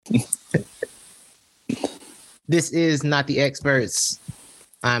This is Not the Experts.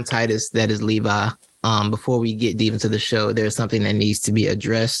 I'm Titus. That is Levi. Before we get deep into the show, there's something that needs to be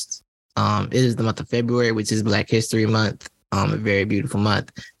addressed. It is the month of February, which is Black History Month. A very beautiful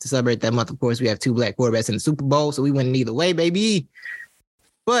month. To celebrate that month, of course, we have two black quarterbacks in the Super Bowl, so we win either way, baby.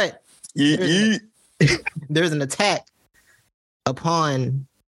 But there's an attack upon...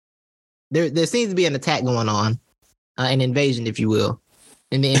 There seems to be an attack going on, an invasion, if you will,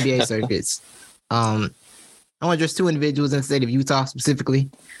 in the NBA circuits. I want to address two individuals in the state of Utah specifically.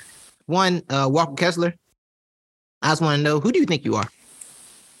 One, Walker Kessler. I just want to know, who do you think you are?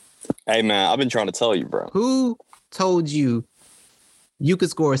 Hey, man, I've been trying to tell you, bro. Who told you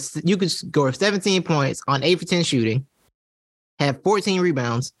could score 17 points on 8 for 10 shooting, have 14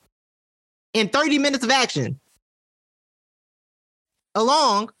 rebounds in 30 minutes of action,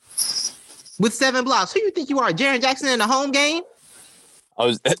 along with 7 blocks? Who do you think you are, Jaren Jackson in a home game? I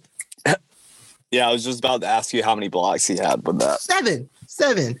was just about to ask you how many blocks he had with that. 7.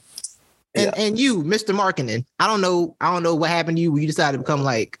 And you, Mr. Markkinen, I don't know what happened to you when you decided to become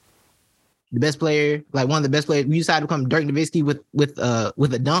like the best player, like one of the best players. You decided to become Dirk Nowitzki with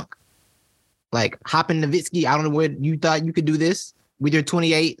a dunk, like Hoppin' Nowitzki. I don't know where you thought you could do this with your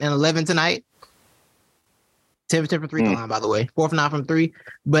 28 and 11 tonight. 10 for 10 from three line, by the way. 4 for 9 from 3.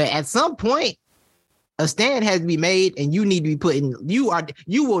 But at some point, a stand has to be made, and you need to be put in. You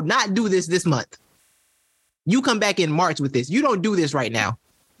will not do this month. You come back in March with this. You don't do this right now.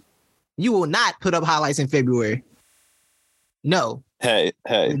 You will not put up highlights in February. No. Hey.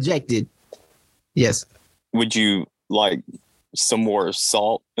 Rejected. Yes. Would you like some more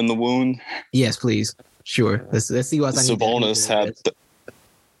salt in the wound? Yes, please. Sure. Let's see what's I need.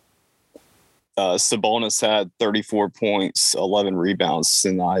 Sabonis had 34 points, 11 rebounds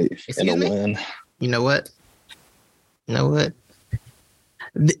tonight in a win. You know what? In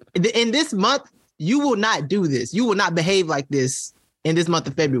this month, you will not do this. You will not behave like this in this month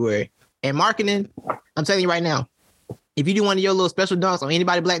of February. And Markkinen, I'm telling you right now, if you do one of your little special dunks on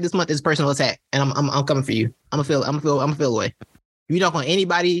anybody black this month, it's a personal attack, and I'm coming for you. I'm gonna feel away. If you dunk on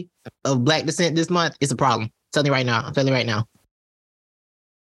anybody of black descent this month, it's a problem. I'm telling you right now.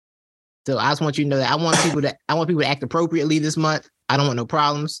 So I just want you to know that I want people to act appropriately this month. I don't want no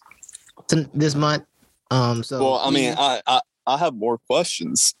problems this month. Well, I mean, I have more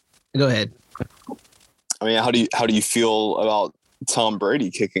questions. Go ahead. I mean, how do you feel about Tom Brady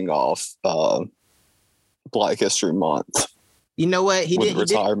kicking off Black History Month? You know what? He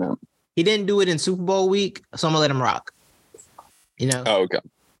didn't do it in Super Bowl week, so I'm gonna let him rock. You know? Oh, okay.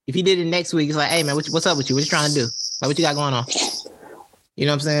 If he did it next week, it's like, hey man, what's up with you? What you trying to do? Like, what you got going on? You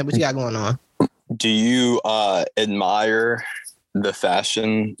know what I'm saying? What you got going on? Do you admire the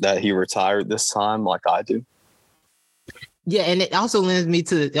fashion that he retired this time, like I do? Yeah, and it also lends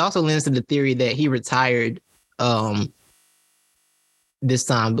to the theory that he retired this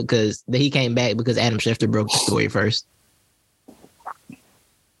time because he came back because Adam Schefter broke the story first.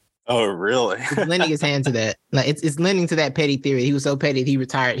 Oh, really? It's lending his hand to that. Like it's lending to that petty theory. He was so petty, he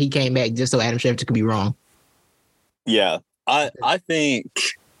retired. He came back just so Adam Schefter could be wrong. Yeah, I think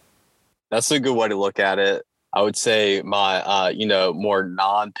that's a good way to look at it. I would say my more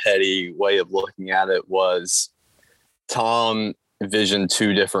non-petty way of looking at it was Tom envisioned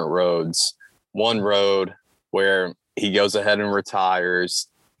two different roads. One road where he goes ahead and retires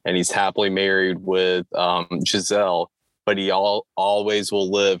and he's happily married with Giselle, but he always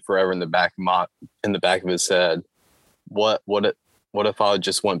will live forever in the back of his head. What if I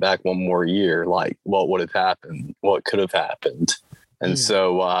just went back one more year? Like, what would have happened? What could have happened? And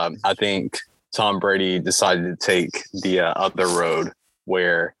so I think Tom Brady decided to take the other road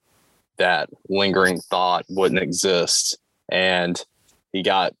where that lingering thought wouldn't exist. And he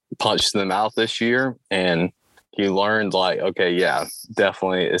got punched in the mouth this year, and he learned, like, okay, yeah,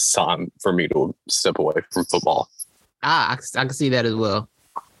 definitely it's time for me to step away from football. I can see that as well.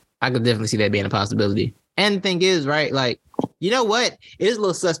 I could definitely see that being a possibility. And the thing is, right, like, you know what? It is a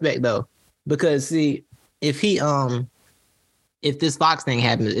little suspect, though, because, see, if this Fox thing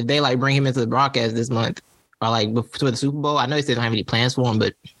happens, if they, like, bring him into the broadcast this month or, like, before the Super Bowl, I know they said they don't have any plans for him,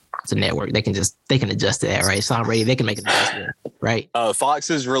 but it's a network. They can adjust to that, right? It's not ready. They can make an adjustment, right? Fox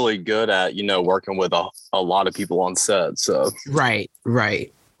is really good at, working with a lot of people on set, so. Right.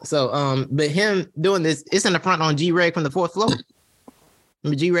 So, but him doing this, it's in the front on G-Reg from the fourth floor.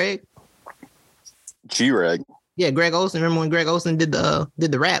 Remember G-Reg? G-Reg? Yeah, Greg Olsen. Remember when Greg Olsen did the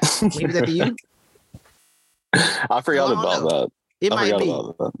rap? When he was at the U? I forgot about that. It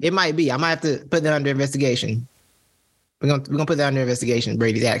might be. I might have to put that under investigation. We're gonna put that under investigation,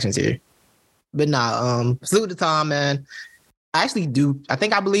 Brady's actions here. But nah, salute to Tom, man. I actually do. I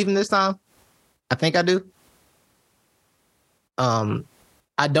think I believe him this time. I think I do.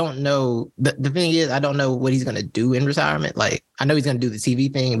 I don't know. The thing is, I don't know what he's gonna do in retirement. Like, I know he's gonna do the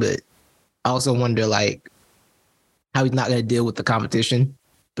TV thing, but I also wonder like how he's not gonna deal with the competition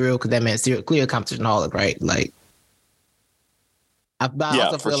thrill, because that man's clear competitionaholic, right? Like, I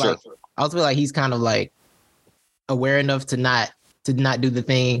also feel like he's kind of like aware enough to not do the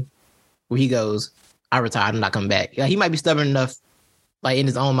thing where he goes, I retired, I'm not coming back. Like, he might be stubborn enough, like in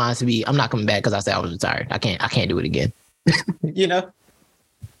his own mind, to be, I'm not coming back because I said I was retired. I can't do it again. You know?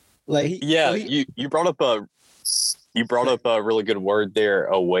 Like, you brought up a really good word there,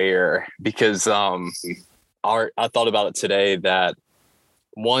 aware, because I thought about it today that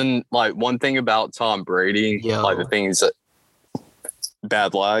one thing about Tom Brady, like the things that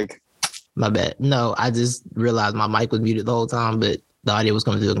bad lag. My bad. No, I just realized my mic was muted the whole time, but the audio was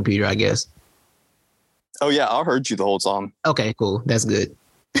coming through the computer, I guess. Oh yeah, I heard you the whole time. Okay, cool. That's good.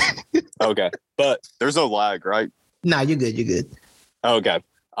 Okay, but there's no lag, right? Nah, you're good. You're good. Okay.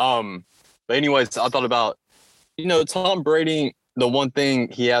 But anyways, I thought about, Tom Brady. The one thing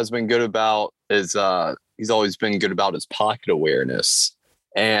he has been good about is he's always been good about his pocket awareness,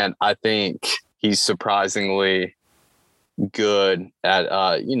 and I think he's surprisingly good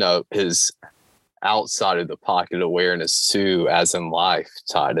at his outside of the pocket awareness too, as in life,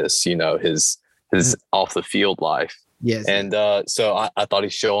 Titus. His off the field life. Yes. And so I thought he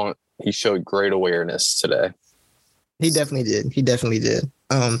showed great awareness today. He definitely did. He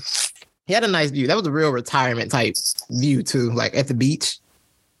had a nice view. That was a real retirement type view too, like at the beach.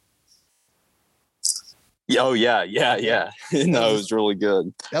 Oh yeah. No, it was really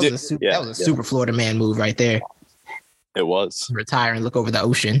good. That was a super Florida man move right there. It was. Retire and look over the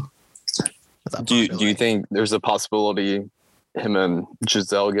ocean. Do you think there's a possibility him and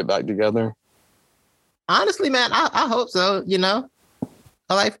Giselle get back together? Honestly, man, I hope so.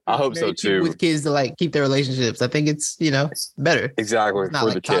 I hope so too. With kids to like keep their relationships, I think it's better. Exactly, for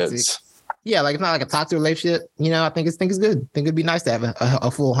like the toxic. kids. Yeah, like it's not like a toxic relationship. I think it's good. I think it'd be nice to have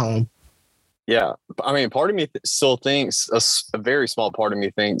a full home. Yeah, I mean, part of me still thinks a very small part of me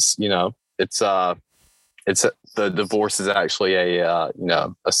thinks it's the divorce is actually a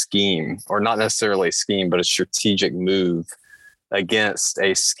scheme, or not necessarily a scheme, but a strategic move against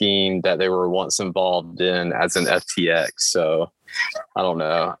a scheme that they were once involved in as an FTX. So I don't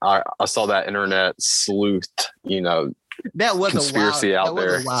know. I saw that internet sleuth, that was conspiracy out there.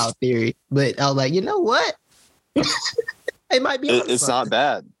 That was a wild theory, but I was like, you know what? It might be. It's not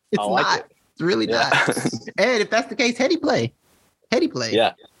bad. It's not. It's really not. And if that's the case, heady play.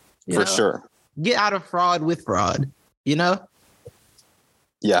 Yeah, for sure. Get out of fraud with fraud. Yeah.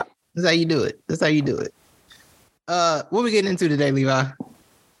 That's how you do it. What we getting into today, Levi?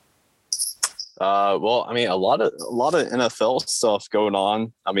 Well, I mean, a lot of NFL stuff going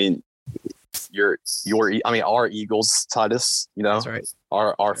on. I mean, our Eagles, Titus, That's right.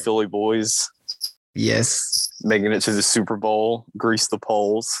 Our Philly boys. Yes. Making it to the Super Bowl, grease the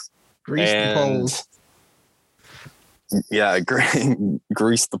poles. Yeah,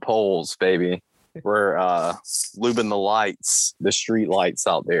 grease the poles, baby. We're lubing the lights, the street lights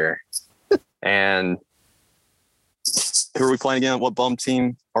out there. And who are we playing again? What bum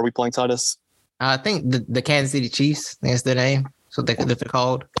team are we playing, Titus? I think the Kansas City Chiefs. That's their name. So they're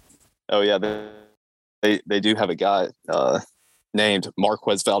called. Oh yeah, they do have a guy named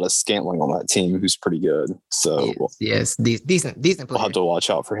Marquez Valdes-Scantling on that team who's pretty good. So yes, decent player. We'll have to watch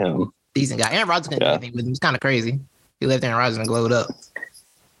out for him. Decent guy. Aaron Rodgers couldn't do anything with him. It's kind of crazy. He left Aaron Rodgers and glowed up.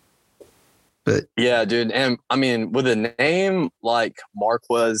 But yeah, dude, and I mean, with a name like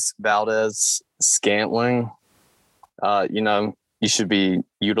Marquez Valdes-Scantling, you should be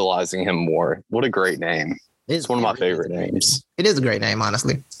utilizing him more. What a great name! It's one of my favorite names. It is a great name,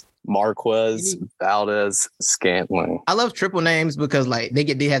 honestly. Marquez Valdes-Scantling. I love triple names because like they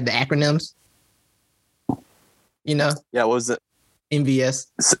have the acronyms. Yeah, what was it? MVS.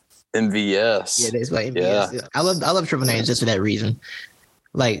 MVS. Yeah, that's like MVS. Yeah. I love triple names just for that reason.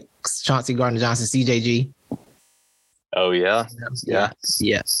 Like Chauncey Gardner-Johnson, CJG. Oh yeah. Yeah.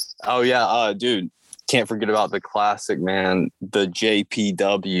 Oh yeah, dude. Can't forget about the classic, man. The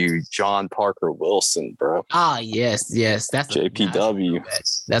JPW, John Parker Wilson, bro. Ah, yes. That's JPW.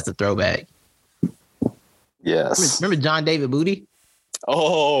 That's a throwback. Yes. Remember John David Booty?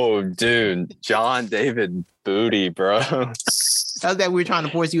 Oh, dude, John David Booty, bro. That was that we were trying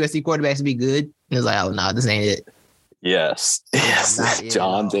to force USC quarterbacks to be good. And it was like, oh no, this ain't it. Yes,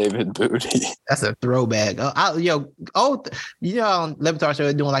 John David Booty. That's a throwback. On Levitar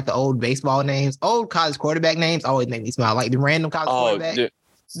show doing like the old baseball names, old college quarterback names always make me smile. Like the random college quarterback. Dude.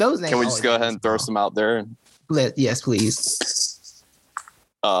 Those names. Can we just go ahead and throw some out there? Yes, please.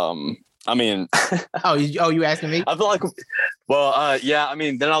 I mean, you asking me? I feel like Well, yeah, I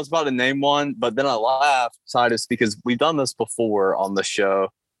mean, then I was about to name one, but then I laughed, Titus, because we've done this before on the show.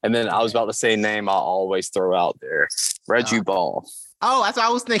 And then I was about to say a name I always throw out there. Reggie Ball. Oh, that's what I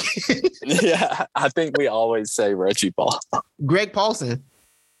was thinking. Yeah, I think we always say Reggie Ball. Greg Paulson.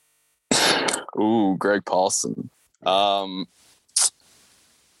 Ooh, Greg Paulson. Todd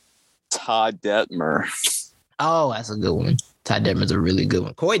Detmer. Oh, that's a good one. Todd Detmer's a really good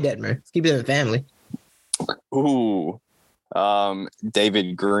one. Coy Detmer. Let's keep it in the family. Ooh.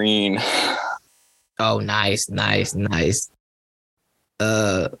 David Green. Oh, nice. Hold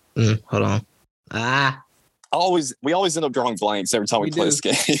on. We always end up drawing blanks every time we play this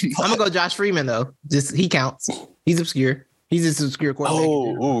game. I'm gonna go Josh Freeman though. Just he counts. He's obscure. He's just obscure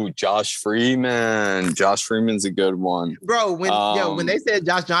quarterback. Josh Freeman. Josh Freeman's a good one. Bro, when they said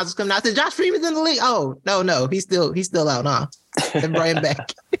Josh Johnson's coming out, I said Josh Freeman's in the league. Oh, no. He's still out, huh? They brought him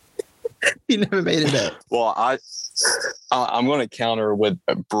back. He never made it up. Well, I'm going to counter with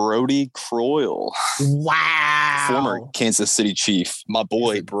Brody Croyle. Wow. Former Kansas City Chief. My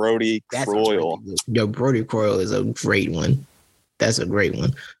boy, Brody Croyle. Brody Croyle is a great one. That's a great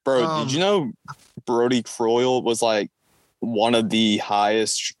one. Bro, did you know Brody Croyle was like one of the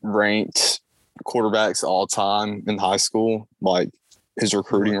highest ranked quarterbacks all time in high school? Like his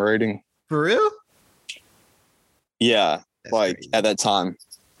recruiting rating. For real? Yeah. That's like crazy. At that time.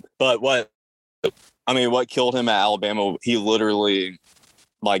 But what killed him at Alabama, he literally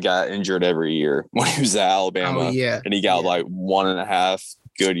like got injured every year when he was at Alabama. Oh, yeah. And he got like 1.5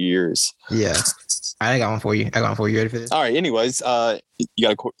 good years. Yeah. I got one for you. You ready for this? All right. Anyways, you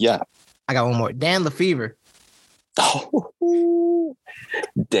got yeah. I got one more. Dan Lefevre. Oh,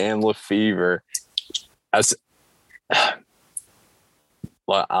 Dan Lefevre.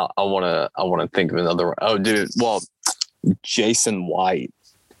 Well, I want to think of another one. Oh, dude. Well, Jason White.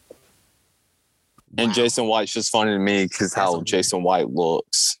 And Jason White's just funny to me because how Jason White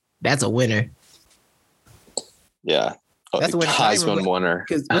looks. That's a winner. Yeah. That's a winner. Heisman winner.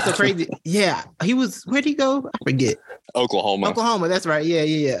 Because what's so crazy? Yeah. He was, where'd he go? I forget. Oklahoma. That's right.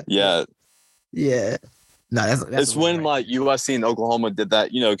 Yeah. No, that's it's when right. Like USC and Oklahoma did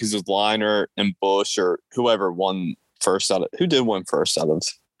that, because it was Liner and Bush or whoever won first out of. Who did win first out of?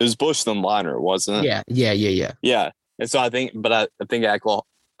 It was Bush then Liner, wasn't it? Yeah. Yeah. And so I think at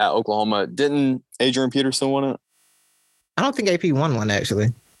Oklahoma, didn't Adrian Peterson win it? I don't think AP won one actually.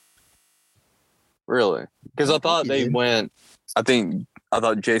 Really? Because I thought they went. I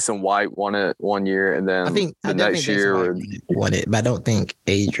thought Jason White won it one year, and then the next year won it, but I don't think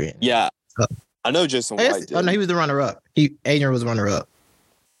Adrian. Yeah, I know Jason White did. Oh no, he was the runner-up. Adrian was the runner-up.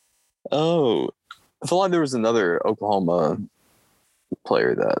 Oh, I feel like there was another Oklahoma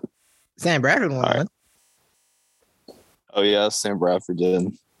player that Sam Bradford won. Right. Oh yeah, Sam Bradford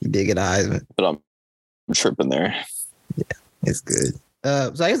did. He did get a Heisman, but I'm tripping there. Yeah, it's good.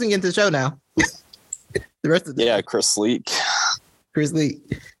 So I guess we can get into the show now. The rest of the Chris Leak.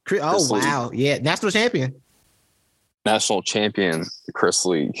 Wow, yeah, national champion, Chris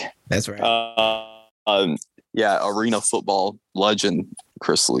Leak. That's right. Arena football legend,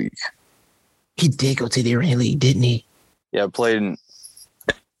 Chris Leak. He did go to the Arena League, didn't he? Yeah, played in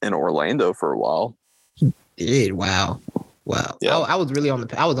Orlando for a while. He did. Wow. Yeah. I was really on the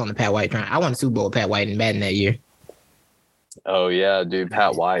Pat White train. I won the Super Bowl with Pat White in Madden that year. Oh yeah, dude,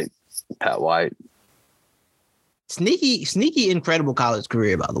 Pat White. Sneaky, incredible college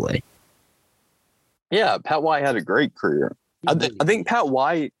career, by the way. Yeah, Pat White had a great career. I think Pat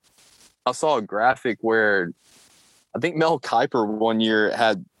White, I saw a graphic where I think Mel Kiper one year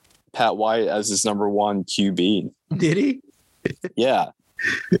had Pat White as his number one QB. Did he? Yeah.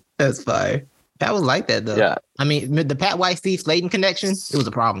 That's fire. Pat was like that, though. Yeah. I mean, the Pat White, Steve Slayton connection, it was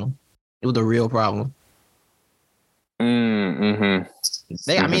a problem. It was a real problem. Mm-hmm.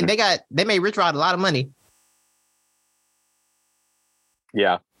 They made Rich Rod a lot of money.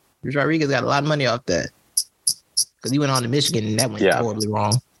 Yeah. Rich Rodriguez got a lot of money off that. Because he went on to Michigan and that went horribly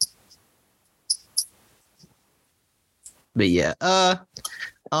wrong. But yeah. I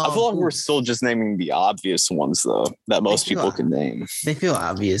feel like we're still just naming the obvious ones though, that most people can name. They feel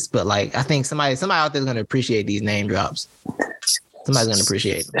obvious, but like I think somebody out there is gonna appreciate these name drops. Somebody's gonna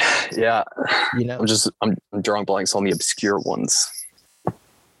appreciate them. Yeah. I'm drawing blanks on the obscure ones.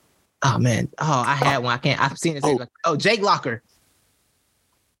 Oh man. Oh, I had one. I've seen it. Jake Locker.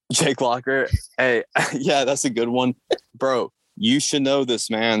 Jake Locker. Hey, yeah, that's a good one. Bro, you should know this,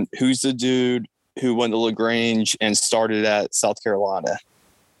 man. Who's the dude who went to LaGrange and started at South Carolina?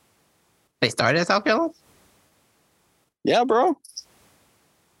 They started at South Carolina? Yeah, bro.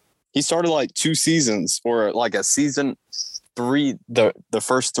 He started like 2 seasons or like a season 3, the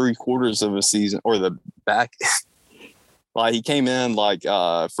first 3 quarters of a season or the back Like he came in like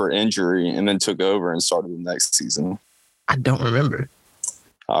for injury and then took over and started the next season. I don't remember.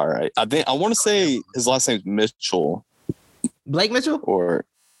 All right. I want to say his last name's Mitchell. Blake Mitchell? Or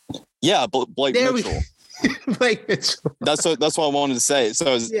yeah, Blake Mitchell. Blake Mitchell. That's what I wanted to say.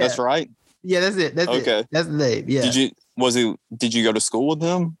 So that's right? Yeah, that's it. That's okay. It. That's the name. Yeah. Did you go to school with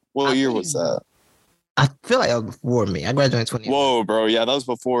him? What year was that? I feel like that was before me. I graduated in 20. Whoa, bro. Yeah, that was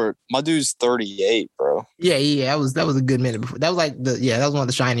before. My dude's 38, bro. Yeah. That was a good minute before. That was like that was one of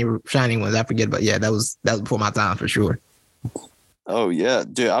the shining ones. I forget, but yeah, that was before my time for sure. Oh yeah,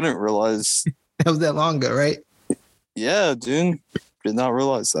 dude. I didn't realize that was that long ago, right? Yeah, dude. Did not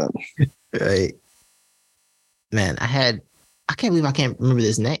realize that. Right. Man, I can't believe I can't remember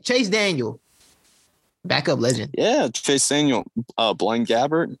this name. Chase Daniel. Backup legend. Yeah, Chase Daniel. Blaine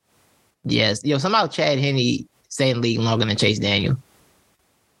Gabbert. Yes. Somehow Chad Henne stayed in the league longer than Chase Daniel.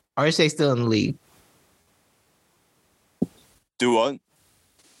 Or is Chase still in the league? Do what?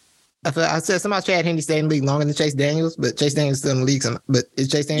 I said somehow Chad Henne stayed in the league longer than Chase Daniels, but Chase Daniels still in the league. But is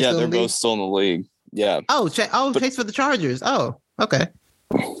Chase Daniels still in the league? Yeah, they're both still in the league. Yeah. Chase for the Chargers. Oh, okay.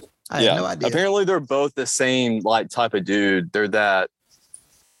 I had no idea. Apparently they're both the same like type of dude. They're that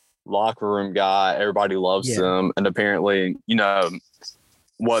locker room guy. Everybody loves them. And apparently,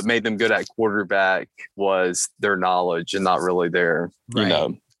 what made them good at quarterback was their knowledge and not really their,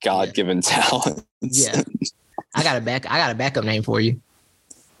 God-given talent. Yeah. I got a backup name for you.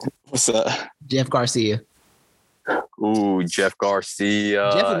 What's that? Jeff Garcia. Ooh, Jeff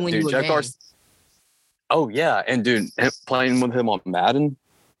Garcia. Jeff Garcia. Oh yeah, and dude, playing with him on Madden.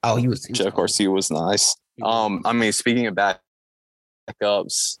 Oh, he was Jeff Garcia was nice. I mean, speaking of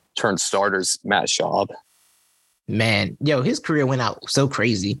backups turned starters, Matt Schaub. Man, his career went out so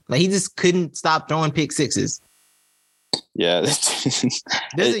crazy. Like he just couldn't stop throwing pick sixes. Yeah,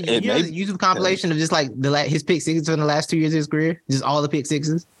 there's a YouTube compilation of just like his pick sixes in the last 2 years of his career, just all the pick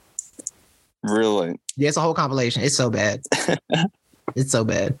sixes. Really? Yeah, it's a whole compilation. It's so bad. It's so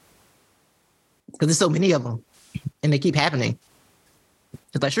bad because there's so many of them, and they keep happening.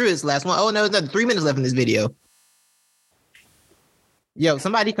 It's like, sure, it's the last one. Oh no, there's another 3 minutes left in this video.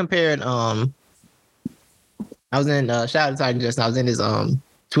 Somebody compared. I was in shout out to Titan Justin. I was in his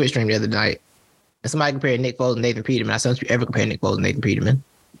Twitch stream the other night. And somebody compared Nick Foles and Nathan Peterman. I said, don't you ever compare Nick Foles and Nathan Peterman?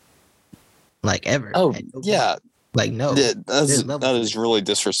 Like, ever. Oh, yeah. Like, no. That is really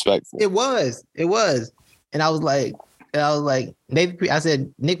disrespectful. It was. And I was like, Nathan, I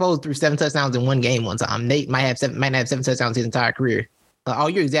said, Nick Foles threw 7 touchdowns in one game one time. Nate might have 7 touchdowns his entire career. Oh,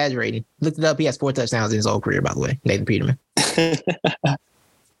 you're exaggerating. Looked it up. He has 4 touchdowns in his whole career, by the way. Nathan Peterman.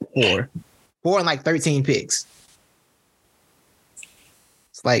 4 and like 13 picks.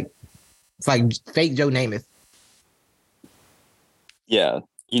 It's like fake Joe Namath. Yeah.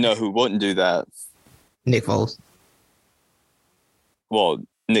 You know who wouldn't do that? Nick Foles. Well,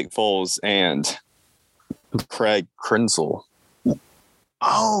 Nick Foles and Craig Krenzel.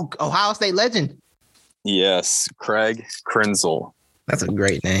 Oh, Ohio State legend. Yes, Craig Krenzel. That's a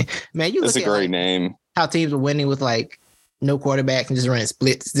great name. Man, That's a great name. How teams are winning with like no quarterbacks and just running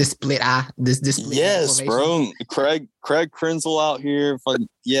splits, this split eye, this split. Yes, bro. Craig Krenzel out here.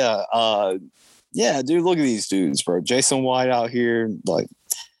 Yeah, dude, look at these dudes, bro. Jason White out here, like.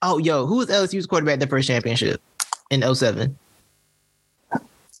 Oh, who was LSU's quarterback at their first championship in 2007?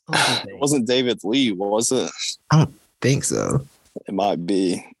 It wasn't David Lee, was it? I don't think so. It might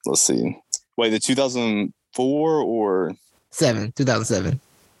be. Let's see. Wait, the 2004 or 2007,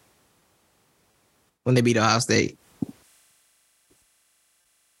 when they beat Ohio State.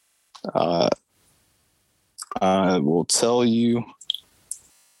 I will tell you.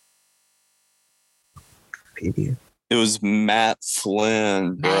 Maybe. It was Matt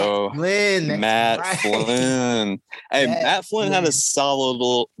Flynn, bro. Matt Flynn. Hey, Matt Flynn had a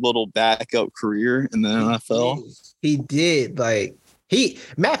solid little backup career in the NFL. He did. Like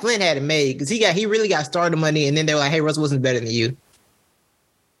Matt Flynn had it made because he really got starter money, and then they were like, "Hey, Russell Wilson's better than you."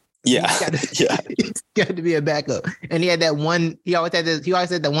 Yeah, He's got to be a backup. And he had that one. He always had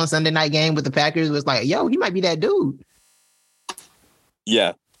that one Sunday night game with the Packers. Was like, "Yo, he might be that dude."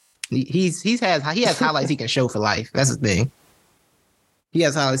 Yeah. He has highlights he can show for life. That's the thing. He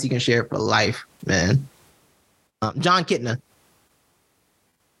has highlights he can share for life, man. John Kitna.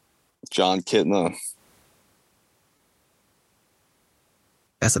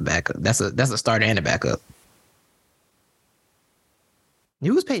 That's a backup. That's a starter and a backup.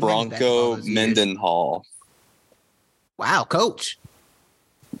 Who was paid? Bronco Mendenhall. Wow, coach.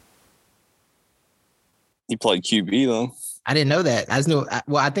 He played QB though. I didn't know that. I just knew.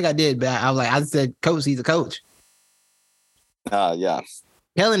 I think I did, but I was like, I said, coach. He's a coach. Yeah.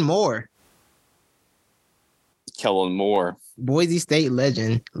 Kellen Moore. Kellen Moore. Boise State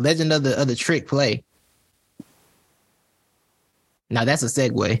legend of the trick play. Now that's a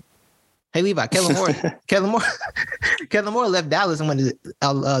segue. Hey Levi, Kellen Moore left Dallas and went to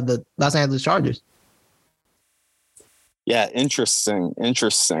the Los Angeles Chargers. Yeah, interesting.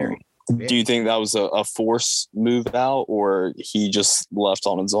 Do you think that was a forced move out, or he just left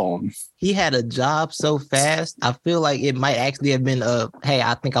on his own? He had a job so fast. I feel like it might actually have been a, hey,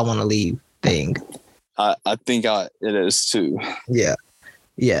 I think I want to leave thing. I think it is too. Yeah.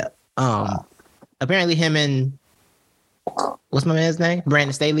 Apparently him and what's my man's name?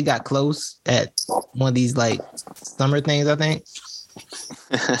 Brandon Staley got close at one of these like summer things, I think.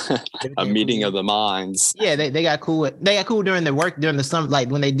 A meeting of the minds. Yeah, they got cool. They got cool during the summer,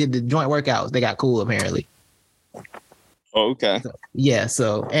 like when they did the joint workouts. They got cool apparently. Oh, okay.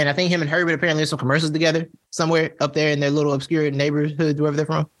 So and I think him and Herbert apparently there's some commercials together somewhere up there in their little obscure neighborhood, wherever they're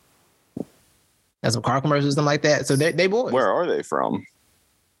from. That's some car commercials, something like that. So they boys. Where are they from?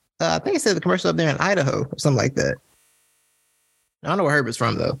 I think it said the commercial up there in Idaho or something like that. I don't know where Herbert's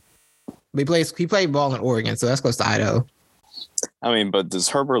from though. But he played ball in Oregon, so that's close to Idaho. I mean, but does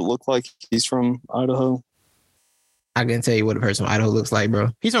Herbert look like he's from Idaho? I can tell you what a person from Idaho looks like, bro.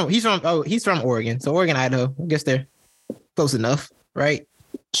 He's from Oregon. So Oregon, Idaho. I guess they're close enough, right?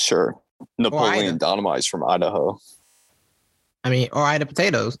 Sure. Napoleon Dynamite's from Idaho. I mean, or Ida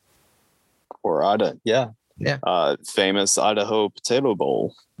potatoes. Or Ida, yeah. Yeah. Famous Idaho Potato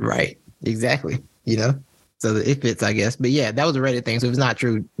Bowl. Right. Exactly. You know? So it fits, I guess. But yeah, that was a Reddit thing. So if it's not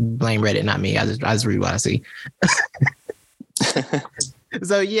true, blame Reddit, not me. I just read what I see.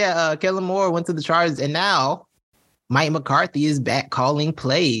 So yeah, Kellen Moore went to the Chargers, and now Mike McCarthy is back calling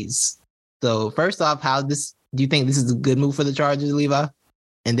plays. So first off, do you think this is a good move for the Chargers, Levi?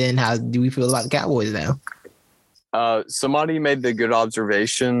 And then how do we feel about the Cowboys now? Somebody made the good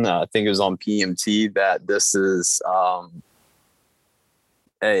observation. I think it was on PMT that this is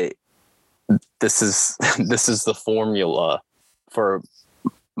this is the formula for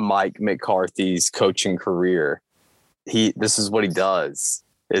Mike McCarthy's coaching career. This is what he does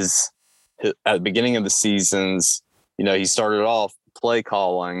is at the beginning of the seasons, he started off play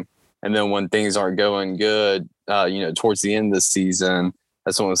calling, and then when things aren't going good, towards the end of the season,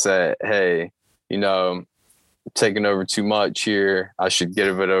 that's when we say, hey, taking over too much here. I should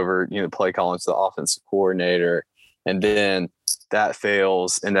give it over, play calling to the offensive coordinator. And then that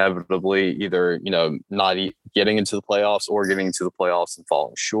fails inevitably, either, not getting into the playoffs or getting into the playoffs and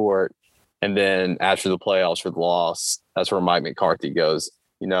falling short. And then after the playoffs for the loss, that's where Mike McCarthy goes,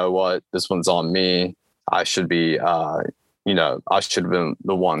 you know what, this one's on me. I should be, I should have been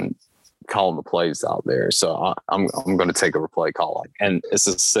the one calling the plays out there. So I'm going to take over play calling. And it's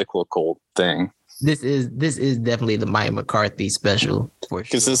a cyclical thing. This is definitely the Mike McCarthy special for sure.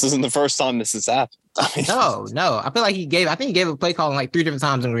 Because this isn't the first time this has happened. No. I feel like he gave a play calling like 3 different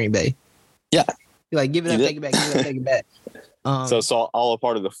times in Green Bay. Yeah. He like, give it up, take it back, give it up, take it back. So it's all a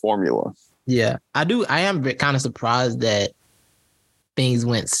part of the formula. Yeah, I am kind of surprised that things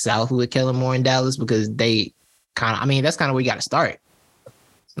went south with Kellen Moore in Dallas, because they that's kind of where you got to start.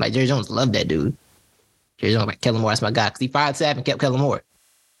 Like Jerry Jones loved that dude. Jerry Jones like, Kellen Moore, that's my guy, because he fired Sapp and kept Kellen Moore.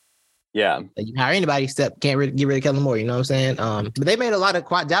 Yeah, like, you can hire anybody except get rid of Kellen Moore. You know what I'm saying? But they made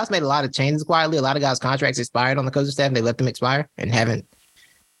Dallas made a lot of changes quietly. A lot of guys' contracts expired on the coaching staff, and they let them expire and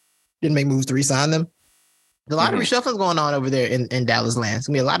didn't make moves to re-sign them. There's a lot of reshuffling going on over there in Dallas land. It's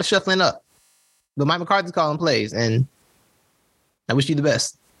gonna be a lot of shuffling up. But Mike McCarthy's calling plays, and I wish you the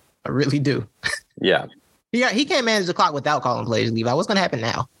best. I really do. Yeah. He can't manage the clock without calling plays, Levi. What's going to happen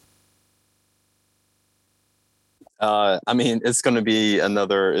now? It's going to be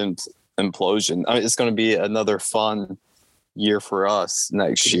another implosion. It's going to be another fun year for us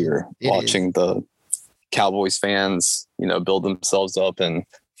next year, watching the Cowboys fans, build themselves up and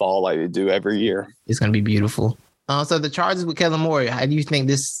fall like they do every year. It's going to be beautiful. So the Chargers with Kellen Moore, how do you think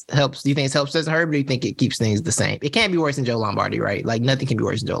this helps? Do you think it helps Justin Herbert, or do you think it keeps things the same? It can't be worse than Joe Lombardi, right? Like nothing can be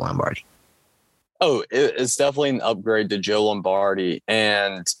worse than Joe Lombardi. Oh, it's definitely an upgrade to Joe Lombardi.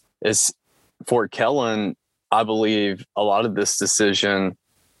 And it's for Kellen, I believe a lot of this decision,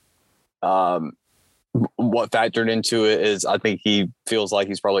 what factored into it is I think he feels like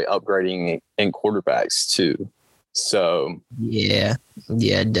he's probably upgrading in quarterbacks too. So yeah,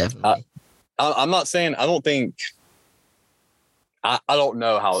 definitely. I'm not saying I don't think I don't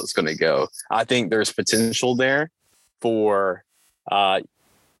know how it's going to go. I think there's potential there for,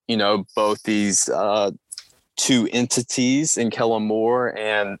 both these two entities in Kellen Moore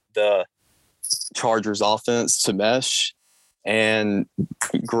and the Chargers offense to mesh and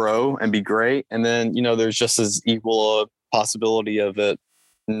grow and be great. And then, there's just as equal a possibility of it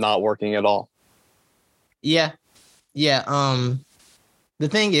not working at all. Yeah. Yeah. The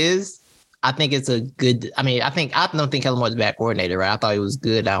thing is, I think it's a good. I mean, I don't think Kellen Moore's a bad coordinator, right? I thought he was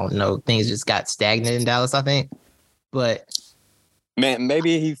good. I don't know. Things just got stagnant in Dallas, I think. But man,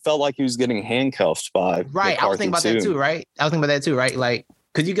 maybe he felt like he was getting handcuffed by right. McCarthy I was thinking about that too, right? I was thinking about that too, right? Like,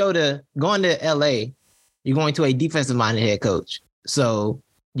 because going to LA, you're going to a defensive minded head coach, so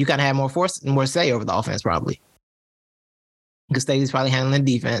you kind of have more say over the offense, probably. Because Staley's probably handling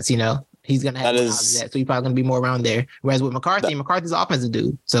defense, he's gonna have that, so he's probably gonna be more around there. Whereas with McCarthy's offensive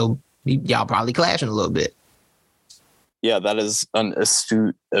dude, so y'all probably clashing a little bit. Yeah, that is an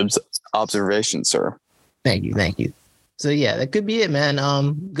astute observation, sir. Thank you. So yeah, that could be it, man.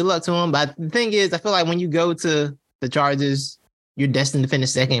 Good luck to him. But the thing is, I feel like when you go to the Chargers, you're destined to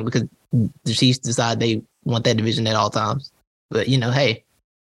finish second because the Chiefs decide they want that division at all times. But hey,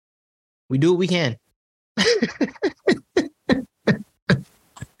 we do what we can.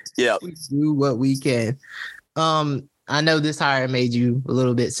 Yeah, we do what we can. I know this hire made you a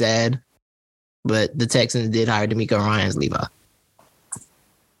little bit sad, but the Texans did hire DeMeco Ryans, Levi.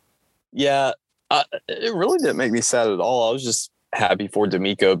 Yeah, it really didn't make me sad at all. I was just happy for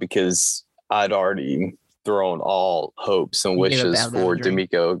DeMeco because I'd already thrown all hopes and wishes for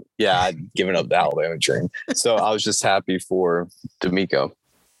DeMeco. Yeah, I'd given up the Alabama dream. So I was just happy for DeMeco.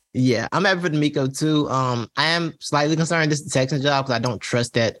 Yeah, I'm happy for DeMeco too. I am slightly concerned this is the Texans job because I don't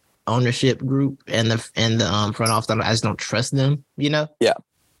trust that ownership group and the front office. I just don't trust them, Yeah.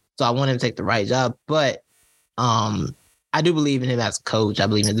 So I want him to take the right job, but I do believe in him as a coach. I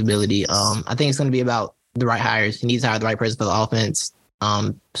believe in his ability. I think it's going to be about the right hires. He needs to hire the right person for the offense.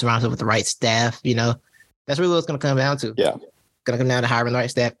 Surround himself with the right staff. That's really what it's going to come down to. Yeah, it's going to come down to hiring the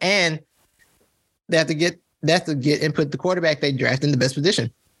right staff, and they have to get and put the quarterback they draft in the best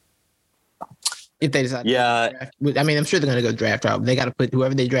position. If they decide, I mean, I'm sure they're going to go draft out. They got to put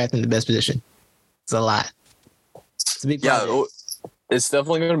whoever they draft in the best position. It's a lot. It's a big project. It's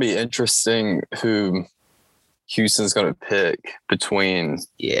definitely going to be interesting who Houston's going to pick between,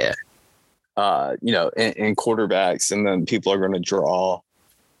 in quarterbacks, and then people are going to draw,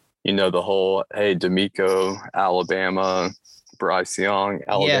 the whole, hey, DeMeco, Alabama, Bryce Young,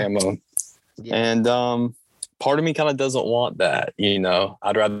 Alabama. Yeah. And part of me kind of doesn't want that,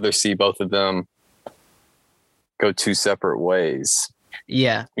 I'd rather see both of them go two separate ways.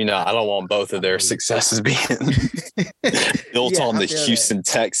 Yeah. I don't want both of their successes being built on the Houston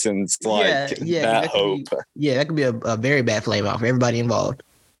Texans, that hope. That could be a very bad flame out for everybody involved.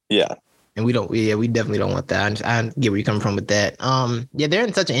 Yeah. And we definitely don't want that. I get where you're coming from with that. They're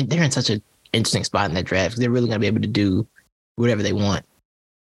in such an interesting spot in that draft because they're really going to be able to do whatever they want.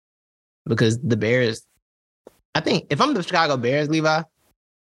 Because the Bears, I think if I'm the Chicago Bears, Levi,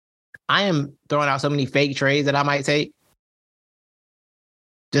 I am throwing out so many fake trades that I might take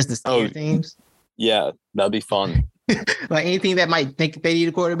just to scare teams. Yeah, that'd be fun. Like anything that might think they need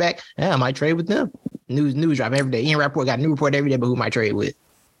a quarterback, I might trade with them. News drop every day. Ian Rappaport got a new report every day, but who might trade with?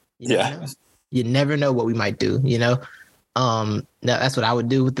 You never know what we might do. That's what I would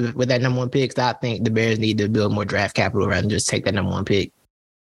do with that number one pick. So I think the Bears need to build more draft capital rather than just take that number one pick.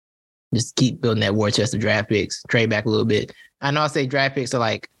 Just keep building that war chest of draft picks. Trade back a little bit. I know I say draft picks are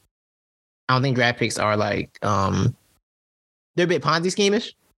like, I don't think draft picks are like, they're a bit Ponzi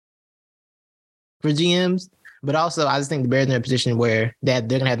schemish for GMs. But also, I just think the Bears are in a position where they're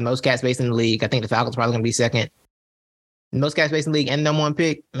going to have the most cap space in the league. I think the Falcons are probably going to be second. The most cap space in the league and number one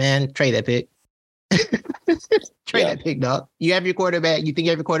pick, man, trade that pick. Trade that pick, dog. You have your quarterback. You think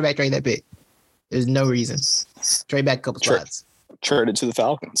you have your quarterback, trade that pick. There's no reason. Trade back a couple spots. Trade it to the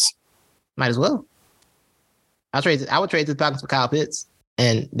Falcons. Might as well. I would trade to the Falcons for Kyle Pitts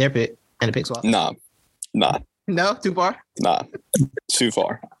and their pick and a pick swap. Nah. No, too far? Nah, too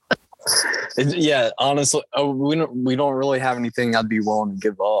far. Honestly, we don't really have anything I'd be willing to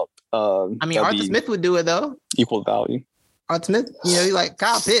give up. I mean, Arthur Smith would do it though. Equal value. Arthur Smith, you like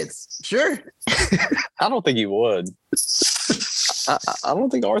Kyle Pitts, sure. I don't think he would. I don't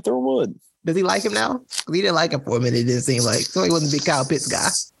think Arthur would. Does he like him now? We didn't like him for a minute. It didn't seem like so. He wasn't a big Kyle Pitts guy.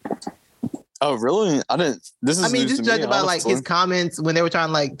 Oh, really? I didn't. Just judging by like his comments when they were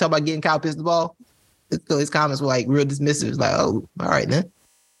trying to talk about getting Kyle Pitts the ball. So his comments were like real dismissive. It's like, oh, all right then.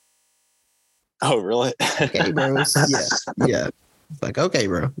 Oh, really? Okay, bro. Yeah. It's like, okay,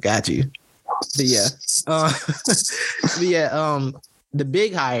 bro, got you. But the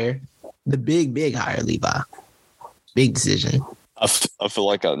big hire, Levi. Big decision. I feel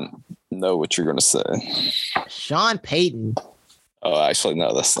like I know what you're gonna say. Sean Payton. Oh, actually,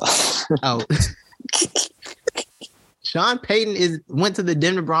 no, that's not. Oh. Sean Payton went to the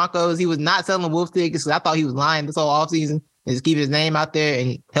Denver Broncos. He was not selling wolf tickets. I thought he was lying this whole offseason and just keep his name out there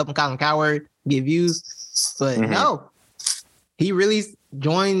and helping Colin Cowherd get views. But no, he really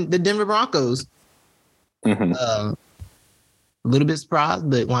joined the Denver Broncos. A little bit surprised,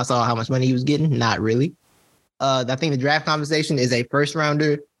 but when I saw how much money he was getting, not really. I think the draft conversation is a first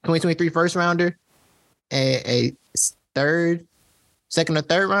rounder, 2023 first rounder, a second or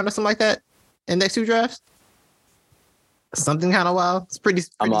third round or something like that in next 2 drafts. Something kind of wild. It's pretty.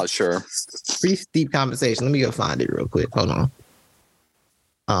 I'm not sure. Pretty steep conversation. Let me go find it real quick. Hold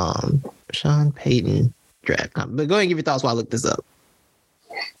on. Sean Payton draft. But go ahead and give your thoughts while I look this up.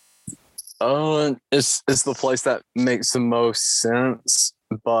 It's the place that makes the most sense,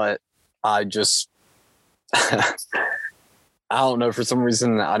 but I just I don't know. For some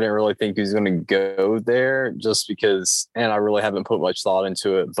reason, I didn't really think he was going to go there, just because, and I really haven't put much thought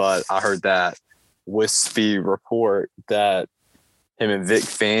into it. But I heard that wispy report that him and Vic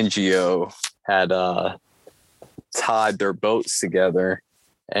Fangio had tied their boats together,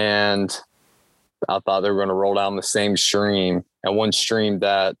 and I thought they were going to roll down the same stream. And one stream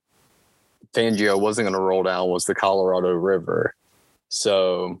that Fangio wasn't going to roll down was the Colorado River.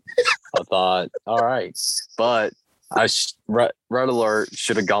 So I thought, all right, but Red Alert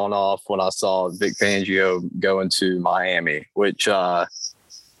should have gone off when I saw Vic Fangio go into Miami, which shout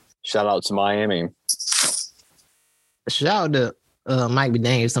out to Miami. Shout out to Mike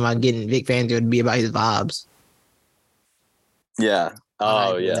McDaniel, somebody getting Vic Fangio to be about his vibes. Yeah.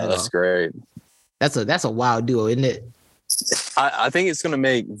 Oh yeah, that's great. That's a wild duo, isn't it? I think it's going to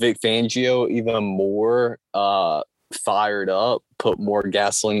make Vic Fangio even more fired up, put more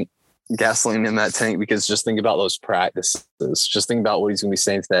gasoline in that tank, because just think about those practices. Just think about what he's going to be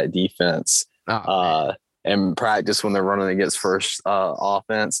saying to that defense and practice when they're running against first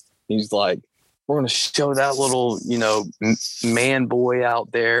offense. He's like, we're going to show that little, man boy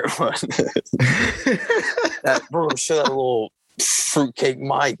out there. We're going to show that little fruitcake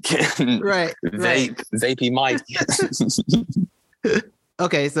Mike. Right. Vapey Mike.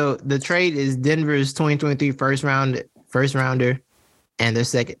 Okay, so the trade is Denver's 2023 first rounder, and their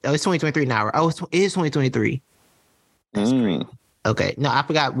second. Oh, it's 2023 now. Oh, it is 2023. Okay, no, I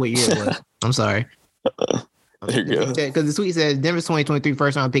forgot what year it was. I'm sorry. There you go. Because the tweet says Denver's 2023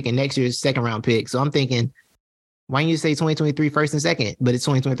 first round pick and next year's second round pick. So I'm thinking, why don't you say 2023 first and second? But it's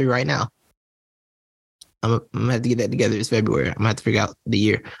 2023 right now. I'm gonna have to get that together. It's February. I'm gonna have to figure out the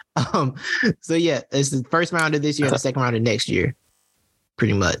year. So yeah, it's the first rounder this year and the second rounder next year,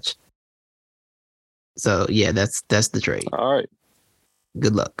 pretty much. So yeah, that's the trade. All right.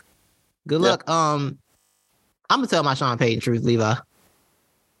 Good luck. Good luck. I'm gonna tell my Sean Payton truth, Levi.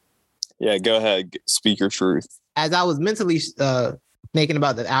 Yeah, go ahead. Speak your truth. As I was mentally thinking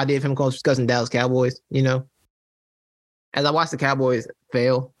about the idea of him discussing Dallas Cowboys, as I watched the Cowboys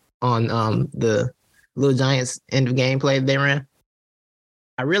fail on the Little Giants end of game play they ran,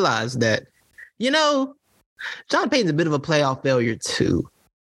 I realized that, Sean Payton's a bit of a playoff failure too.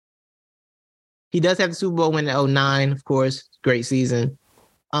 He does have the Super Bowl win in 2009, of course, great season.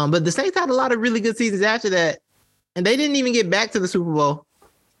 But the Saints had a lot of really good seasons after that, and they didn't even get back to the Super Bowl.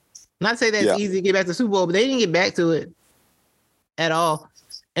 Not to say that it's easy to get back to the Super Bowl, but they didn't get back to it at all.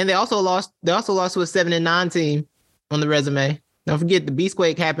 And they also lost to a 7-9 team on the resume. Don't forget the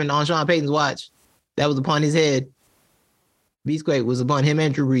Beastquake happened on Sean Payton's watch. That was upon his head. Beastquake was upon him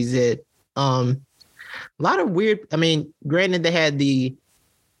and Drew Brees' head. A lot of weird. I mean, granted, they had the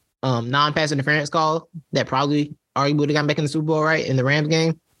non-pass interference call that probably arguably would have gotten back in the Super Bowl, right, in the Rams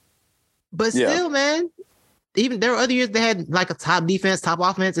game. But still, man, even there were other years they had like a top defense, top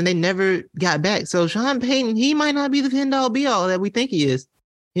offense, and they never got back. So Sean Payton, he might not be the end-all be-all that we think he is.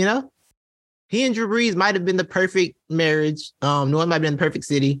 He and Drew Brees might have been the perfect marriage. New Orleans might have been the perfect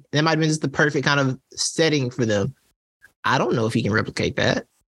city. That might have been just the perfect kind of setting for them. I don't know if he can replicate that.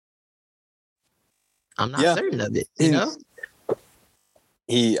 I'm not certain of it.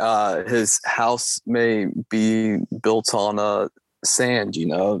 His house may be built on sand.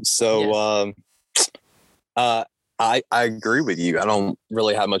 So I agree with you. I don't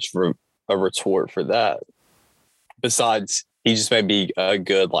really have much of a retort for that. Besides, he just may be a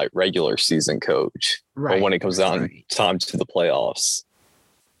good regular season coach, right? But when it comes down time to the playoffs,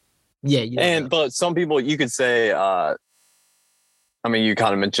 but some people you could say, you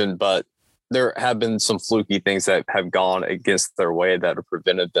kind of mentioned, but there have been some fluky things that have gone against their way that have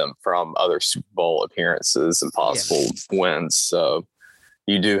prevented them from other Super Bowl appearances and possible wins. So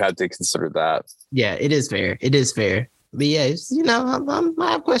you do have to consider that. Yeah, it is fair. It is fair. But yeah,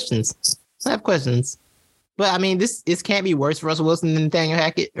 I have questions. But I mean, this can't be worse for Russell Wilson than Nathaniel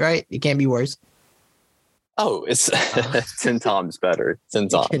Hackett, right? It can't be worse. Oh, it's 10 times better. 10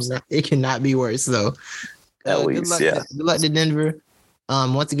 times. It cannot be worse. So at least, good luck to Denver.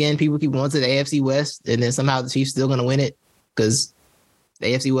 Once again, people keep going to the AFC West, and then somehow the Chiefs still gonna win it because the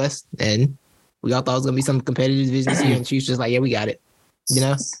AFC West, and we all thought it was gonna be some competitive divisions here, and Chiefs just like, yeah, we got it, you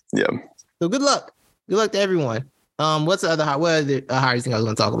know. Yeah. So good luck to everyone. What's the other what other hire you think I was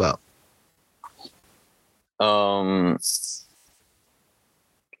gonna talk about?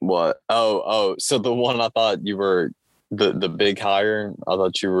 What? Oh. So the one I thought you were the big hire I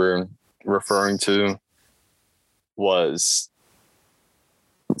thought you were referring to was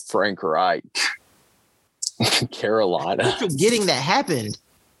Frank Reich, Carolina. I'm forgetting that happened.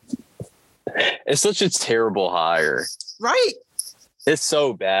 It's such a terrible hire, right? It's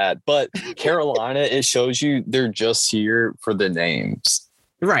so bad. But Carolina, it shows you they're just here for the names,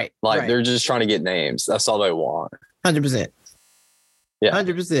 right? Like they're just trying to get names. That's all they want. 100%. Yeah,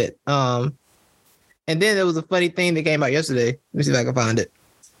 100%. And then there was a funny thing that came out yesterday. Let me see if I can find it.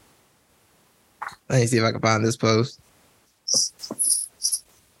 Let me see if I can find this post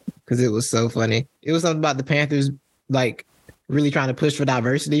because it was so funny. It was something about the Panthers like really trying to push for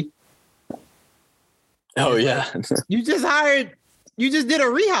diversity. Oh yeah, you just did a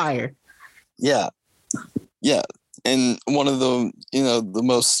rehire. Yeah, and one of the the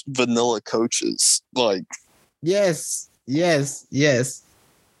most vanilla coaches. Like, yes. Yeah,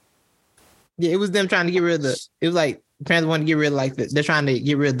 it was them trying to get rid of it was like the Panthers want to get rid of they're trying to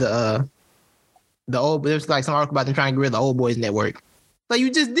get rid of the old. There's like some article about them trying to get rid of the Old Boys Network. Like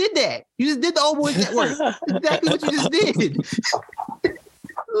you just did that. You just did the Old Boys Network. Exactly what you just did.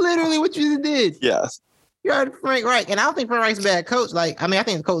 Literally what you just did. Yeah. You heard Frank Reich, and I don't think Frank Reich's a bad coach. Like, I mean, I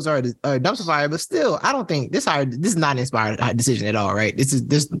think the coaches are a dumpster fire, but still, I don't think this is not an inspired decision at all, right?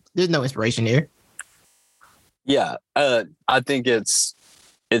 There's no inspiration here. Yeah, I think it's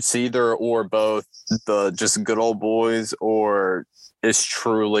either or both the just good old boys, or it's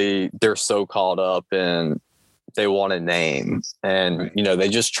truly they're so caught up in they want a name, and they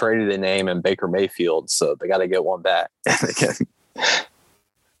just traded a name in Baker Mayfield, so they got to get one back.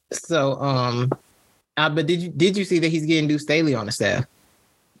 So, but did you see that he's getting Deuce Staley on the staff?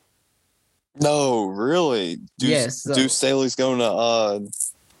 No, really? Yes. Deuce Staley's going to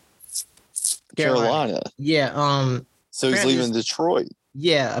Carolina. Yeah. So he's leaving Detroit.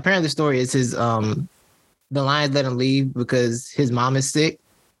 Yeah. Apparently, the story is the Lions let him leave because his mom is sick,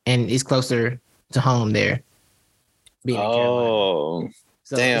 and it's closer to home there. Oh.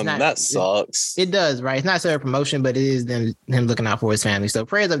 So damn, that sucks. It does, right? It's not a promotion, but it is him looking out for his family. So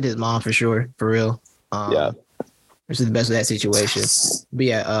prayers up to his mom for sure, for real. Which is the best of that situation. But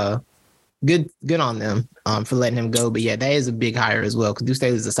yeah, good on them for letting him go. But yeah, that is a big hire as well because Deuce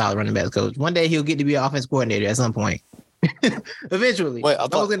Staley is a solid running back coach. One day he'll get to be an offense coordinator at some point. Eventually. Wait, I was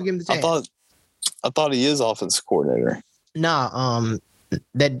gonna give him the chance. I thought he is offense coordinator. Nah,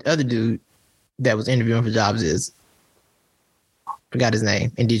 that other dude that was interviewing for jobs is. Forgot his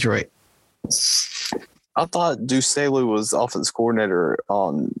name in Detroit. I thought Deuce Staley was offense coordinator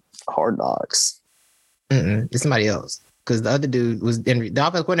on Hard Knocks. It's somebody else. Because the other dude was the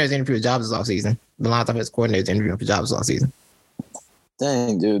offense coordinator was interviewing for jobs this offseason. The Lions offense coordinator is interviewing for jobs this offseason.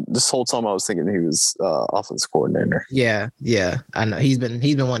 Dang, dude! This whole time I was thinking he was offense coordinator. Yeah, I know he's been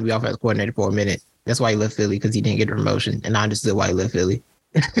wanting to be offense coordinator for a minute. That's why he left Philly because he didn't get a promotion, and I understood why he left Philly.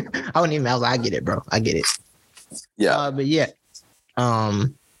 I wouldn't even. I was like, I get it, bro. I get it. Yeah, but yeah.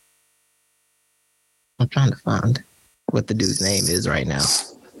 I'm trying to find what the dude's name is right now.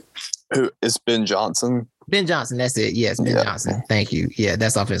 Who? It's Ben Johnson. Ben Johnson, that's it. Yes, Ben Johnson. Thank you. Yeah,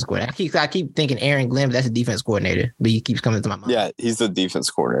 that's offense coordinator. I keep thinking Aaron Glenn, but that's a defense coordinator. But he keeps coming to my mind. Yeah, he's the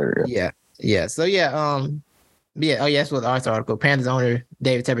defense coordinator. Yeah. So yeah, that's what the article. Panthers owner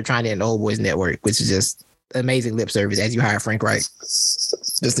David Tepper trying to end the Old Boys Network, which is just amazing lip service as you hire Frank Reich.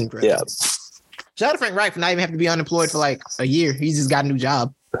 Just incredible. Yeah. Shout out to Frank Reich for not even having to be unemployed for like a year. He just got a new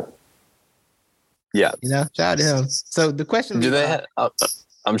job. Yeah. Shout out to him. So the question do they have,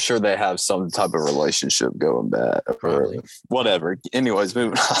 I'm sure they have some type of relationship going back or whatever. Anyways,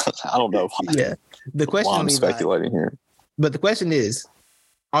 moving on. I don't know. Yeah. The question I'm speculating here. But the question is,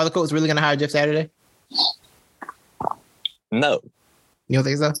 are the Colts really going to hire Jeff Saturday? No. You don't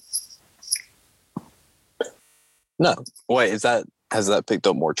think so? No. Wait, has that picked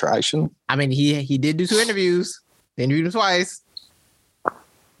up more traction? I mean, he did do 2 interviews. They interviewed him twice.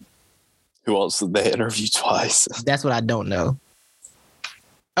 Who else did they interview twice? That's what I don't know.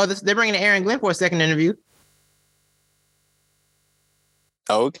 Oh, they're bringing Aaron Glenn for a second interview.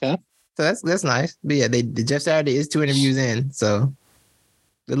 Oh, okay. So that's nice. But yeah, the Jeff Saturday is 2 interviews in. So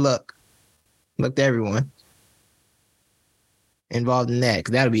good luck. Luck to everyone involved in that,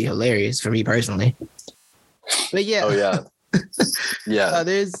 because that'll be hilarious for me personally. But yeah. Oh yeah. Yeah.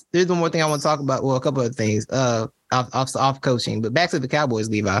 There's one more thing I want to talk about. Well, a couple of things. off coaching. But back to the Cowboys,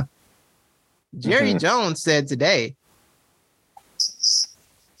 Levi. Jerry Jones said today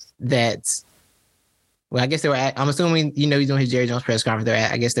that, well, I guess they were I'm assuming, he's doing his Jerry Jones press conference.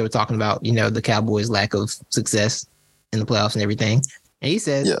 I guess they were talking about, the Cowboys' lack of success in the playoffs and everything. And he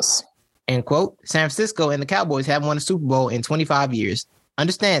says, yes, and quote, San Francisco and the Cowboys haven't won a Super Bowl in 25 years.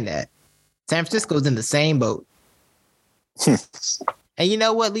 Understand that. San Francisco's in the same boat. And you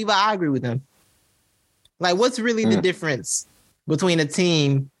know what, Levi? I agree with him. Like, what's really the difference between a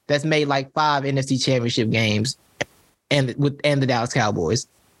team that's made like 5 NFC Championship games and the Dallas Cowboys?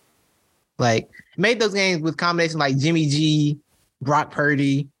 Like, made those games with combinations like Jimmy G, Brock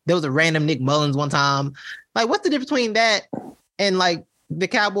Purdy. There was a random Nick Mullins one time. Like, what's the difference between that and like the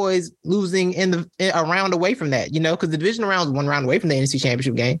Cowboys losing a round away from that? Because the divisional round is 1 round away from the NFC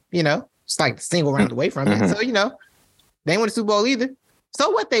Championship game. It's like a single round away from it. So they ain't won the Super Bowl either. So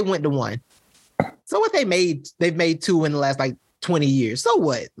what? They went to 1. So what? They've made 2 in the last like 20 years. So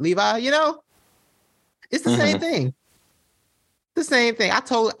what, Levi? It's the same thing. The same thing.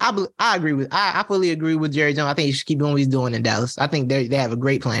 I agree with. I fully agree with Jerry Jones. I think he should keep doing what he's doing in Dallas. I think they have a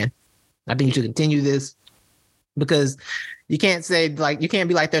great plan. I think you should continue this because you can't say you can't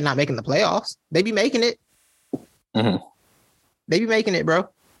be like they're not making the playoffs. They be making it. They be making it, bro.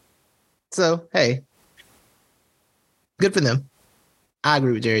 So hey, good for them. I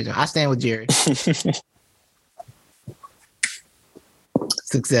agree with Jerry Jones. I stand with Jerry.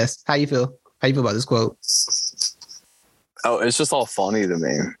 Success. How you feel? How you feel about this quote? Oh, it's just all funny to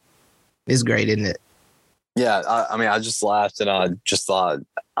me. It's great, isn't it? Yeah, I mean, I just laughed and I just thought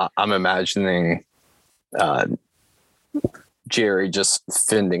I'm imagining Jerry just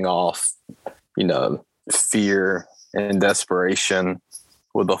fending off, fear and desperation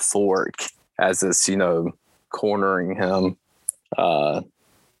with a fork as it's, cornering him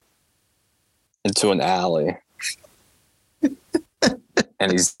into an alley.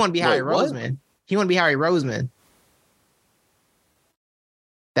 And he's want to be Harry Roseman. He want to be Harry Roseman.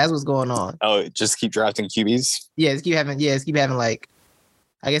 That's what's going on. Oh, just keep drafting QBs? Yeah, keep having like,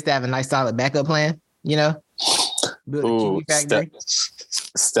 I guess they have a nice solid backup plan, Build a QB factory.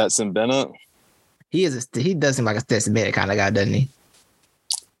 Stetson Bennett? He does seem like a Stetson Bennett kind of guy, doesn't he?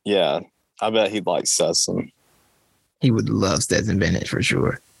 Yeah, I bet he'd like Stetson. He would love Stetson Bennett for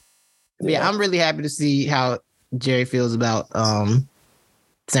sure. Yeah, I'm really happy to see how Jerry feels about San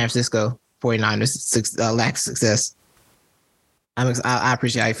Francisco 49ers lack of success. I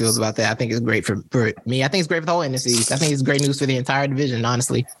appreciate how he feels about that. I think it's great for me. I think it's great for the whole NFC. I think it's great news for the entire division,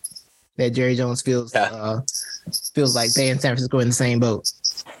 honestly, that Jerry Jones feels like they and San Francisco are in the same boat.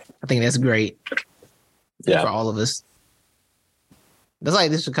 I think that's great for all of us. That's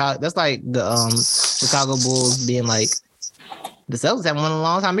like the Chicago Bulls being like, the Celtics haven't won in a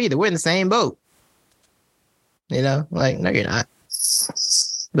long time either. We're in the same boat. Like, no, you're not.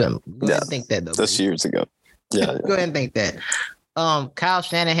 But go ahead and think that, though. That's years ago. Yeah. Go ahead and think that. Kyle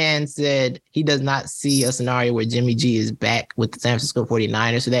Shanahan said he does not see a scenario where Jimmy G is back with the San Francisco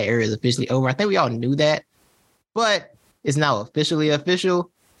 49ers, so that era is officially over. I think we all knew that, but it's now officially official.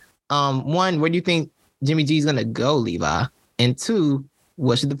 1, where do you think Jimmy G is going to go, Levi? And 2,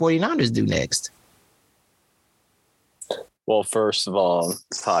 what should the 49ers do next? Well, first of all,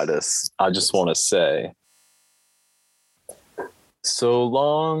 Titus, I just want to say, so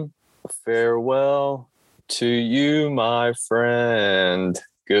long, farewell to you, my friend.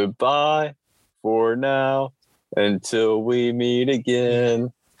 Goodbye for now until we meet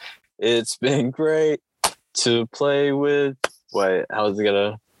again. It's been great to play with. Wait, how's it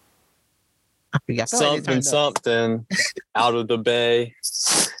gonna? Something out of the bay.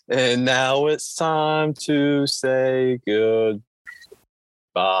 And now it's time to say goodbye.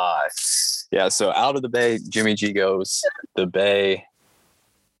 Yeah, so out of the bay, Jimmy G goes. The bay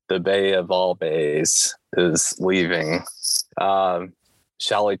of all bays is leaving.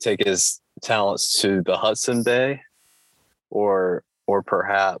 Shall he take his talents to the Hudson Bay, or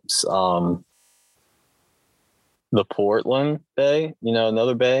perhaps the Portland Bay?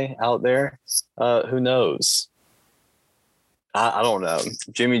 Another bay out there. Who knows? I don't know.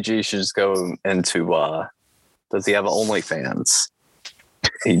 Jimmy G should just go into. Does he have OnlyFans?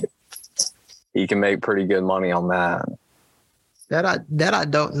 He can make pretty good money on that. That I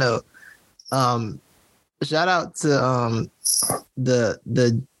don't know. Shout out to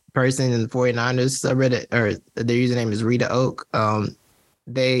the person in the 49ers subreddit, or their username is Rita Oak.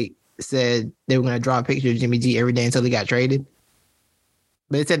 They said they were going to draw a picture of Jimmy G every day until he got traded.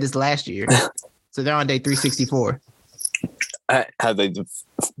 But it said this last year. So they're on day 364. Have they've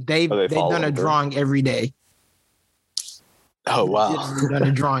done a drawing every day. Oh, wow. They've done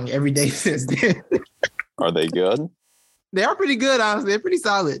a drawing every day since then. Are they good? They are pretty good, honestly. They're pretty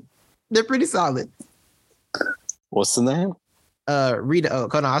solid. What's the name? Rita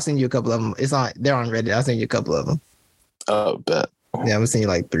Oak. Hold on, I'll send you a couple of them. They're on Reddit. I'll send you a couple of them. Oh, bet. Yeah, I'm gonna send you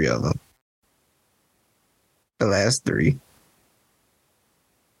like 3 of them. The last 3.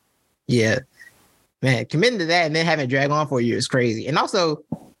 Yeah. Man, committing to that and then having it drag on for a year is crazy. And also,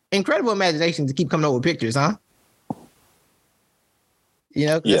 incredible imagination to keep coming up with pictures, huh? You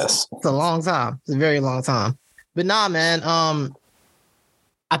know? Yes. It's a long time. It's a very long time. But nah, man.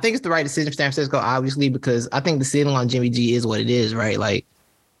 I think it's the right decision for San Francisco, obviously, because I think the ceiling on Jimmy G is what it is, right? Like,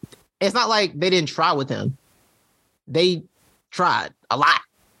 it's not like they didn't try with him. They tried a lot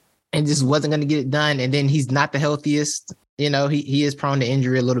and just wasn't going to get it done. And then he's not the healthiest. You know, he is prone to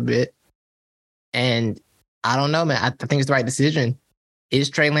injury a little bit. And I don't know, man. I think it's the right decision. Is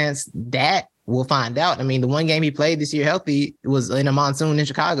Trey Lance that? We'll find out. I mean, the one game he played this year healthy was in a monsoon in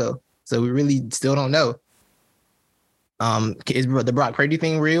Chicago. So we really still don't know. Is the Brock Purdy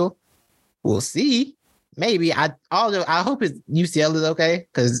thing real? We'll see. Maybe. I hope his UCL is okay,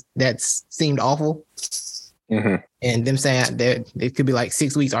 because that seemed awful. Mm-hmm. And them saying that it could be like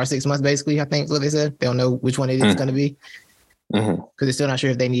 6 weeks or 6 months, basically, I think is what they said. They don't know which one it is going to be. Because they're still not sure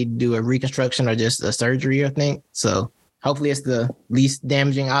if they need to do a reconstruction or just a surgery, I think. So hopefully it's the least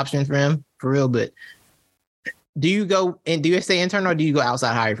damaging option for him, for real. But do you stay internal or do you go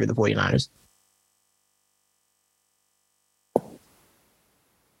outside hire for the 49ers?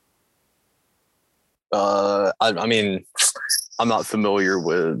 I mean, I'm not familiar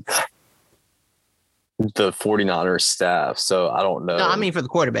with the 49ers staff, so I don't know. No, I mean for the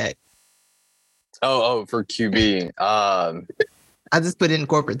quarterback. Oh, for QB. I just put it in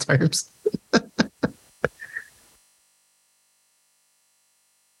corporate terms.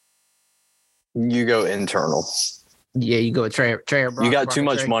 You go internal. Yeah, you go with Trey or Brock. You got too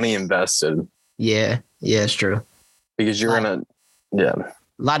much money invested. Yeah, it's true. Because you're gonna, a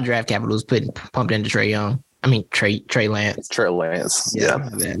lot of draft capital is pumped into Trey Young. I mean Trey Lance. Trey Lance. Yeah.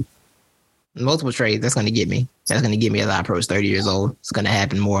 Multiple trades. That's gonna get me. That's gonna get me as I approach 30 years old. It's gonna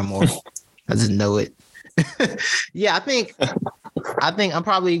happen more and more. I just know it. Yeah, I think I'm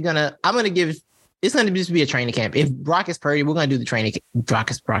probably gonna give. It's gonna just be a training camp. If Brock is Purdy, we're gonna do the training. Brock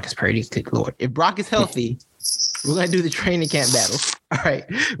is Purdy. Good Lord. If Brock is healthy, we're gonna do the training camp battle. All right,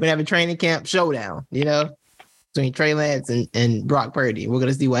 we're gonna have a training camp showdown. You know, between Trey Lance and Brock Purdy. We're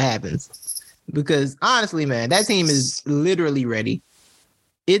gonna see what happens. Because honestly, man, that team is literally ready.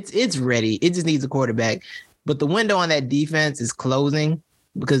 It's ready. It just needs a quarterback. But the window on that defense is closing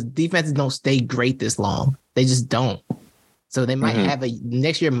because defenses don't stay great this long. They just don't. So they might have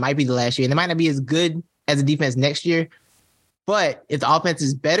next year might be the last year. And they might not be as good as a defense next year. But if the offense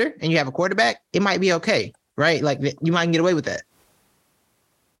is better and you have a quarterback, it might be okay, right? Like you might get away with that.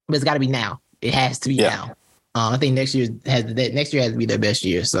 But it's got to be now. It has to be now. I think next year has to be their best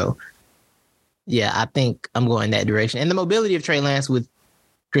year. So yeah, I think I'm going that direction. And the mobility of Trey Lance with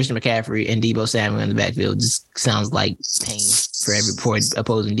Christian McCaffrey and Deebo Samuel in the backfield just sounds like pain for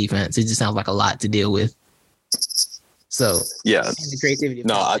opposing defense. It just sounds like a lot to deal with. So yeah, the creativity.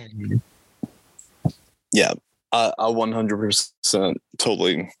 I 100%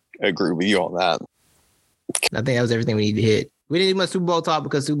 totally agree with you on that. I think that was everything we need to hit. We didn't do much Super Bowl talk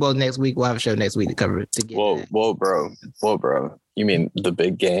because Super Bowl next week. We'll have a show next week to cover it. Whoa, bro. You mean the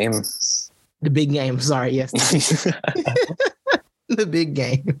big game? The big game. Sorry, yes. The big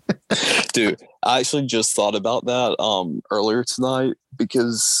game. Dude, I actually just thought about that earlier tonight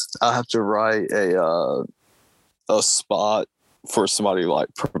because I have to write a spot for somebody like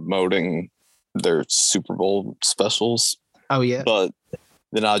promoting their Super Bowl specials. Oh yeah. But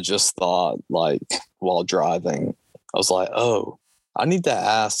then I just thought, like, while driving, I was like, oh, I need to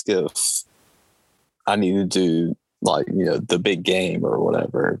ask if I need to do like, the big game or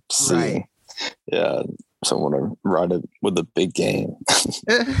whatever. See. Right. Yeah. So I want to write it with the big game.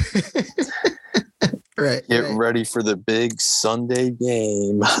 Right. Get ready for the big Sunday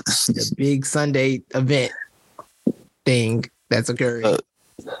game. The big Sunday event thing that's occurring.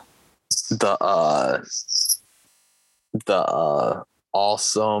 The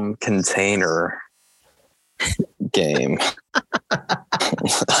awesome container game.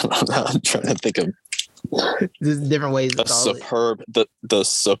 I'm trying to think of there's different ways to call it. The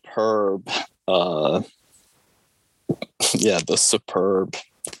superb the superb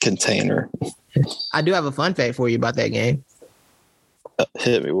container. I do have a fun fact for you about that game.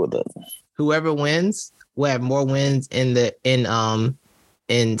 Hit me with it. Whoever wins will have more wins in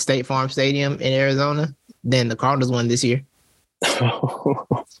State Farm Stadium in Arizona than the Cardinals won this year.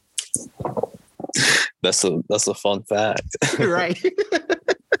 That's a fun fact. Right.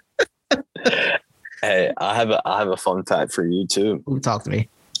 Hey, I have a fun fact for you too. Who talk to me?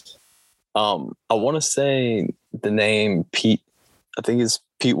 I want to say the name Pete. I think it's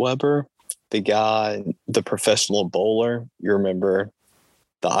Pete Weber, the guy, the professional bowler. You remember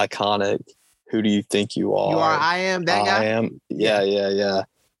the iconic "Who do you think you are?" You are. I am that guy. I am. Yeah.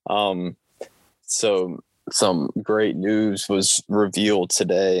 So some great news was revealed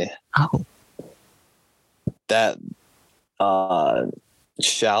today. Oh. That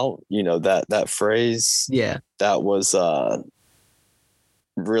shout, that phrase. Yeah. That was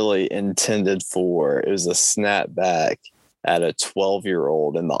really intended for. It was a snapback at a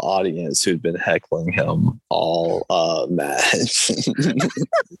 12-year-old in the audience who'd been heckling him all match. A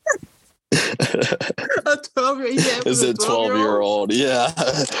 12-year-old. Yeah, it's a 12-year-old. Yeah.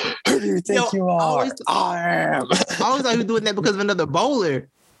 Who do you think you are? I am. I always thought he was doing that because of another bowler.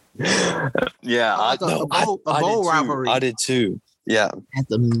 Yeah, a bowl rivalry. I did too. Yeah,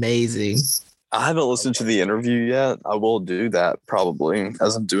 that's amazing. I haven't listened to the interview yet. I will do that probably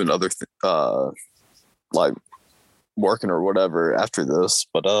as I'm doing other like working or whatever after this.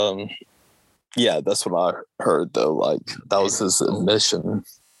 But yeah, that's what I heard though. Like that was his admission.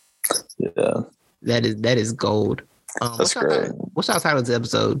 Yeah, that is gold. That's great. What's our title of this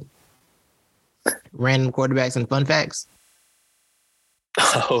episode? Random quarterbacks and fun facts.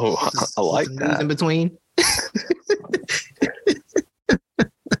 Oh, I like that. News in between.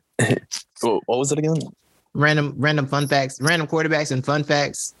 What was it again? Random fun facts, random quarterbacks and fun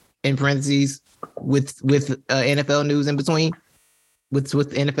facts in parentheses with NFL news in between. With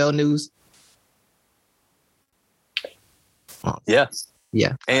NFL news. Oh. Yeah.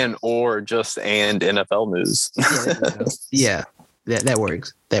 Yeah. Or just NFL news. Yeah. That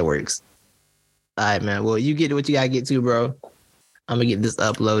works. That works. All right, man. Well, you get to what you gotta get to, bro. I'm gonna get this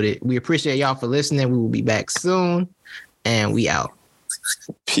uploaded. We appreciate y'all for listening. We will be back soon, and we out.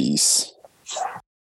 Peace.